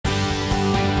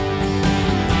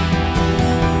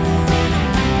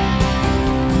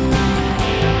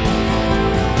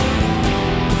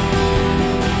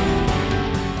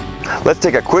Let's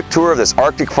take a quick tour of this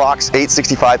Arctic Fox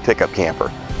 865 pickup camper.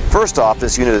 First off,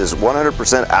 this unit is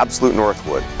 100% absolute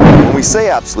Northwood. When we say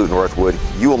absolute Northwood,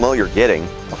 you will know you're getting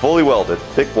a fully welded,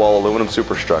 thick wall aluminum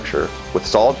superstructure with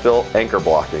solid fill anchor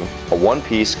blocking, a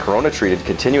one-piece Corona-treated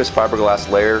continuous fiberglass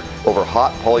layer over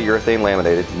hot polyurethane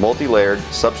laminated, multi-layered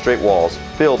substrate walls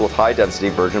filled with high-density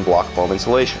virgin block foam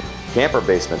insulation. Camper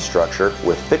basement structure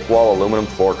with thick wall aluminum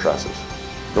floor trusses.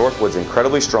 Northwood's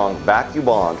incredibly strong vacuum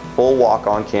bond full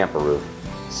walk-on camper roof.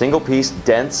 Single-piece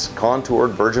dense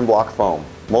contoured virgin block foam.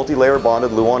 Multi-layer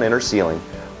bonded Luan inner ceiling.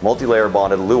 Multi-layer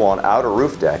bonded Luan outer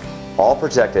roof deck. All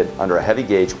protected under a heavy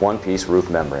gauge one-piece roof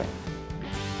membrane.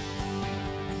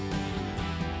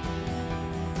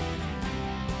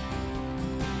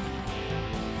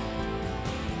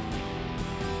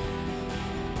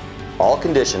 All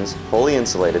conditions fully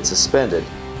insulated, suspended,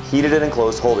 heated and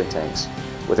enclosed holding tanks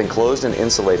with enclosed and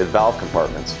insulated valve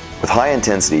compartments. With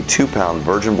high-intensity 2-pound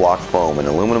virgin block foam in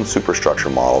aluminum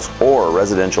superstructure models or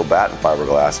residential batten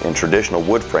fiberglass in traditional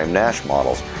wood frame Nash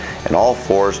models, and all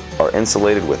floors are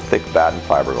insulated with thick batten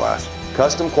fiberglass.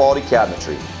 Custom quality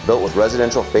cabinetry built with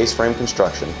residential face frame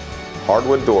construction,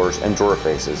 hardwood doors and drawer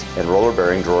faces, and roller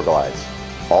bearing drawer glides.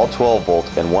 All 12-volt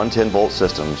and 110-volt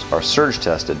systems are surge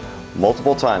tested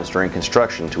multiple times during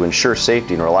construction to ensure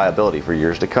safety and reliability for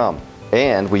years to come.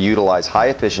 And we utilize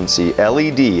high-efficiency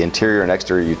LED interior and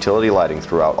exterior utility lighting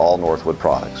throughout all Northwood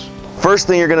products. First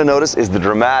thing you're going to notice is the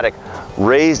dramatic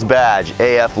raised badge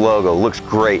AF logo. Looks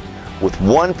great with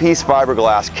one-piece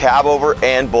fiberglass cab over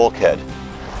and bulkhead.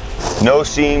 No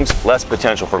seams, less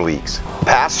potential for leaks.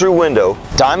 Pass-through window,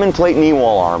 diamond plate knee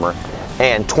wall armor,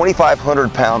 and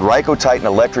 2,500-pound Ryco Titan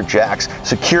electric jacks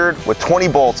secured with 20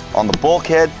 bolts on the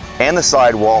bulkhead and the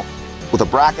sidewall, with a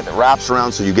bracket that wraps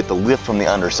around so you get the lift from the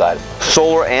underside.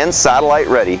 Solar and satellite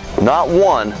ready, not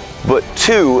one, but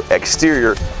 2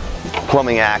 exterior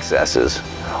plumbing accesses,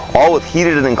 all with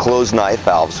heated and enclosed knife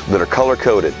valves that are color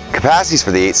coded. Capacities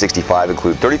for the 865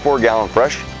 include 34-gallon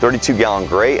fresh, 32-gallon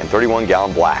gray, and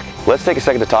 31-gallon black. Let's take a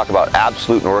second to talk about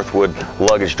absolute Northwood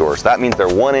luggage doors. That means they're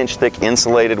 1-inch thick,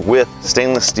 insulated with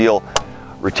stainless steel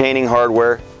retaining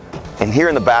hardware. And here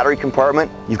in the battery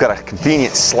compartment, you've got a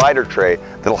convenient slider tray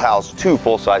that'll house 2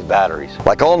 full-size batteries.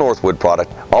 Like all Northwood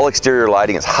product, all exterior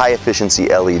lighting is high-efficiency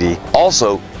LED.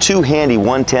 Also, 2 handy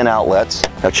 110 outlets.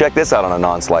 Now check this out on a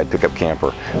non-slide pickup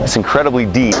camper. It's incredibly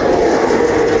deep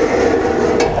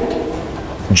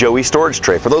Joey storage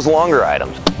tray for those longer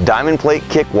items. Diamond plate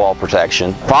kick wall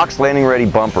protection, Fox landing ready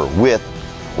bumper with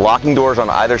locking doors on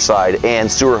either side, and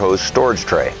sewer hose storage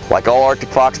tray. Like all Arctic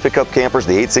Fox pickup campers,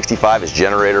 the 865 is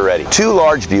generator ready. 2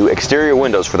 large view exterior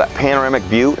windows for that panoramic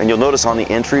view, and you'll notice on the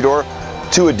entry door,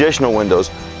 2 additional windows.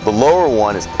 The lower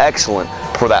one is excellent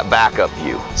for that backup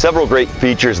view. Several great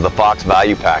features of the Fox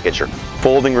value package are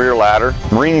folding rear ladder,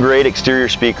 marine grade exterior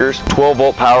speakers,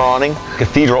 12-volt power awning,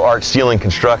 cathedral arch ceiling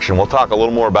construction. We'll talk a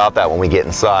little more about that when we get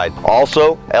inside.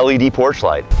 Also, LED porch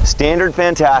light, standard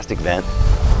fantastic vent,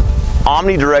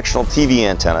 omnidirectional TV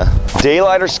antenna,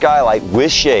 daylight or skylight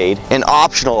with shade, and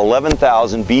optional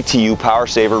 11,000 BTU power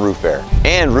saver roof air,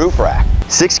 and roof rack.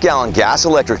 6-gallon gas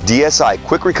electric DSI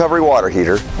quick recovery water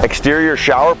heater, exterior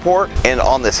shower port, and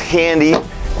on this handy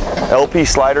LP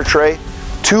slider tray,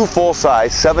 2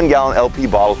 full-size 7-gallon LP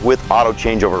bottles with auto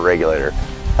changeover regulator.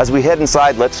 As we head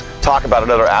inside, let's talk about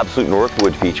another absolute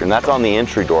Northwood feature, and that's on the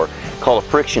entry door called a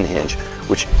friction hinge,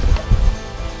 which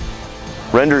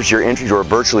renders your entry door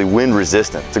virtually wind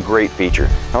resistant. It's a great feature.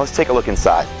 Now let's take a look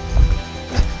inside.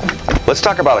 Let's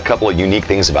talk about a couple of unique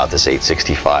things about this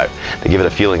 865 that give it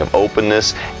a feeling of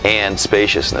openness and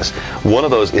spaciousness. One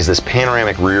of those is this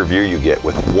panoramic rear view you get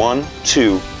with 1,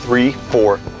 2, 3,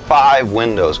 4, 5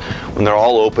 windows. When they're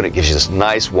all open, it gives you this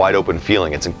nice wide open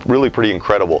feeling. It's really pretty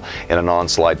incredible in a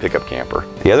non-slide pickup camper.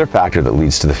 The other factor that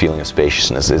leads to the feeling of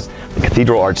spaciousness is the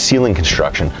cathedral arch ceiling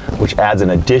construction, which adds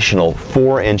an additional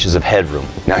 4 inches of headroom.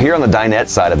 Now here on the dinette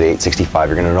side of the 865,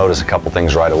 you're going to notice a couple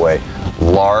things right away.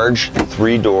 Large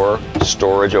 3-door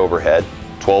storage overhead,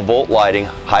 12-volt lighting,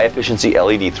 high efficiency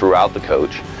LED throughout the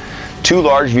coach. 2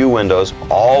 large view windows.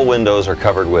 All windows are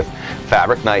covered with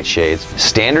fabric nightshades.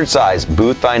 Standard size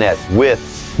booth dinette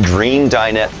with dream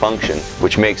dinette function,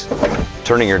 which makes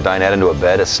turning your dinette into a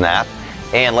bed a snap.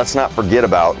 And let's not forget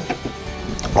about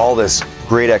all this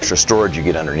great extra storage you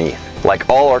get underneath. Like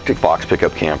all Arctic Fox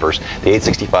pickup campers, the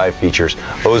 865 features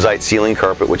ozite ceiling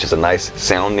carpet, which is a nice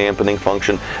sound dampening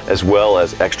function, as well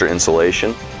as extra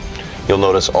insulation. You'll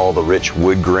notice all the rich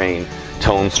wood grain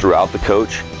tones throughout the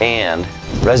coach, and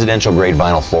residential grade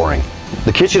vinyl flooring.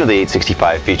 The kitchen of the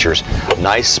 865 features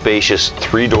nice spacious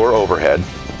 3-door overhead,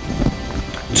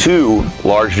 2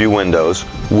 large view windows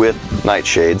with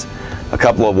nightshades, a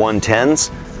couple of 110s,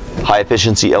 high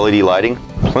efficiency LED lighting,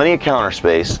 plenty of counter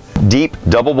space, deep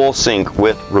double bowl sink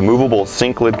with removable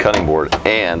sink lid cutting board,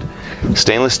 and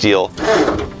stainless steel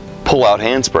pull-out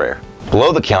hand sprayer.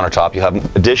 Below the countertop, you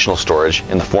have additional storage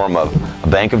in the form of a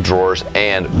bank of drawers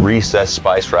and recessed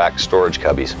spice rack storage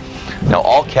cubbies. Now,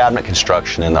 all cabinet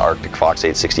construction in the Arctic Fox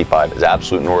 865 is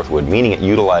absolute Northwood, meaning it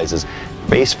utilizes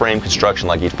base frame construction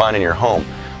like you'd find in your home.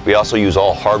 We also use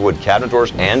all hardwood cabinet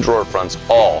doors and drawer fronts,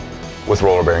 all with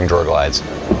roller bearing drawer glides.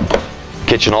 The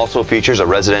kitchen also features a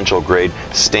residential grade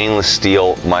stainless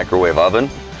steel microwave oven,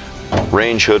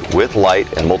 range hood with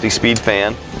light and multi-speed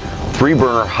fan,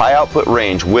 3-burner high output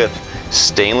range with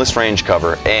stainless range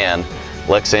cover, and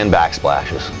Lexan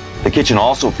backsplashes. The kitchen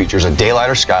also features a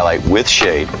daylighter skylight with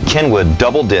shade, Kenwood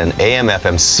double-din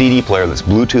AM/FM CD player that's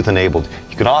Bluetooth enabled.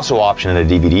 You can also option in a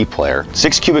DVD player,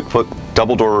 6 cubic foot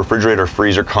double-door refrigerator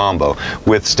freezer combo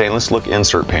with stainless look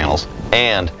insert panels,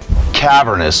 and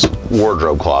cavernous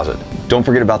wardrobe closet. Don't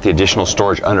forget about the additional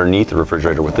storage underneath the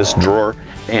refrigerator with this drawer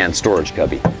and storage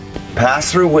cubby.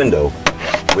 Pass-through window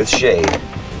with shade,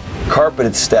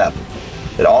 carpeted step.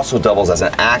 It also doubles as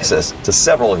an access to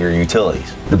several of your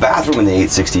utilities. The bathroom in the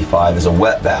 865 is a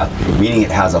wet bath, meaning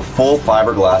it has a full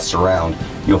fiberglass surround.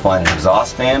 You'll find an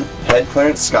exhaust fan, head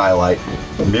clearance skylight,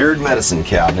 mirrored medicine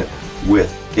cabinet with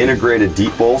integrated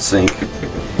deep bowl sink,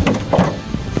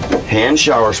 hand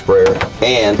shower sprayer,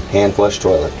 and hand flush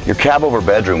toilet. Your cab over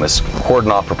bedroom is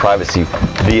cordoned off for privacy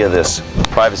via this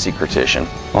privacy partition.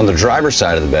 On the driver's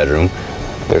side of the bedroom,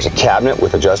 there's a cabinet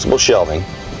with adjustable shelving,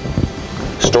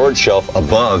 storage shelf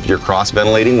above your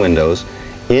cross-ventilating windows,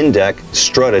 in-deck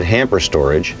strutted hamper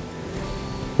storage,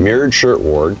 mirrored shirt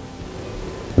ward,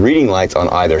 reading lights on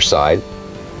either side,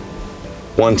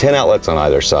 110 outlets on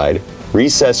either side,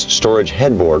 recessed storage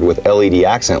headboard with LED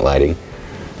accent lighting,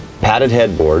 padded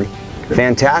headboard,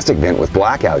 fantastic vent with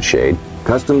blackout shade,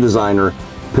 custom designer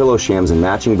pillow shams and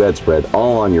matching bedspread,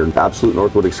 all on your absolute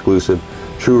Northwood exclusive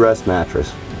True Rest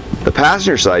mattress. The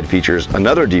passenger side features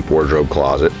another deep wardrobe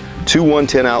closet, 2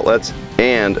 110 outlets,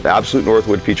 and absolute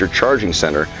Northwood featured charging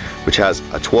center, which has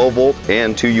a 12-volt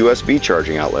and 2 USB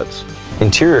charging outlets.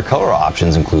 Interior color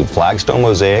options include flagstone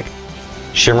mosaic,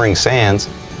 shimmering sands,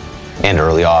 and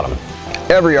early autumn.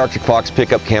 Every Arctic Fox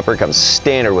pickup camper comes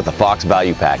standard with the Fox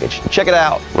Value Package. Check it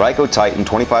out. Ryco Titan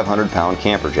 2,500-pound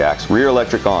camper jacks, rear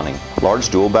electric awning, large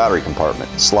dual battery compartment,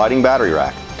 sliding battery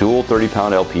rack, dual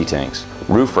 30-pound LP tanks,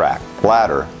 roof rack,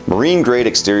 ladder, marine-grade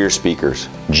exterior speakers,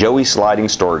 Joey sliding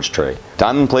storage tray,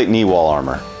 diamond plate knee wall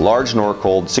armor, large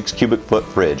Norcold 6 cubic foot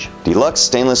fridge, deluxe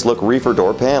stainless look reefer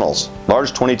door panels,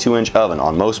 large 22-inch oven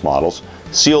on most models,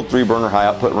 sealed 3-burner high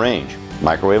output range,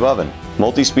 microwave oven,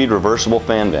 multi-speed reversible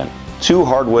fan vent, 2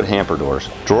 hardwood hamper doors,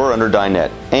 drawer under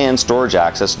dinette, and storage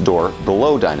access door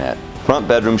below dinette, front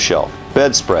bedroom shelf,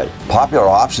 bedspread. Popular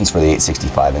options for the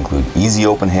 865 include easy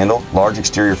open handle, large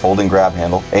exterior folding grab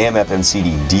handle, AM/FM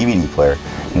CD DVD player,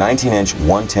 19-inch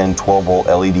 110 12-volt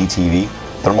LED TV,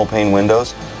 thermal pane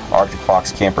windows, Arctic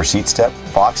Fox camper seat step,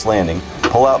 Fox landing,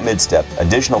 pull-out mid-step,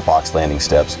 additional Fox landing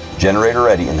steps, generator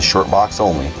ready in the short box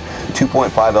only,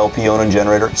 2.5 LP Onan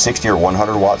generator, 60 or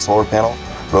 100 watt solar panel,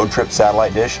 road trip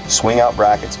satellite dish, swing out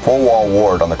brackets, full wall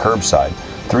ward on the curbside,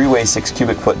 3-way 6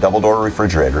 cubic foot double door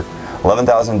refrigerator,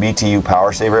 11,000 BTU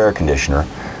power saver air conditioner,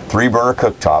 3-burner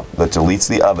cooktop that deletes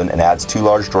the oven and adds 2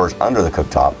 large drawers under the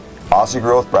cooktop, Aussie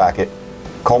growth bracket,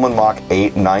 Coleman Mach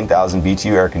 8 9,000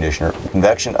 BTU air conditioner,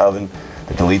 convection oven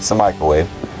that deletes the microwave,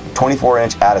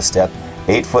 24-inch add-a-step,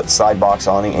 8-foot side box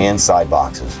awning and side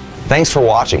boxes. Thanks for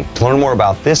watching. To learn more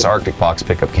about this Arctic Fox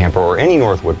pickup camper or any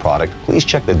Northwood product, please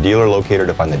check the dealer locator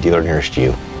to find the dealer nearest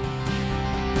you.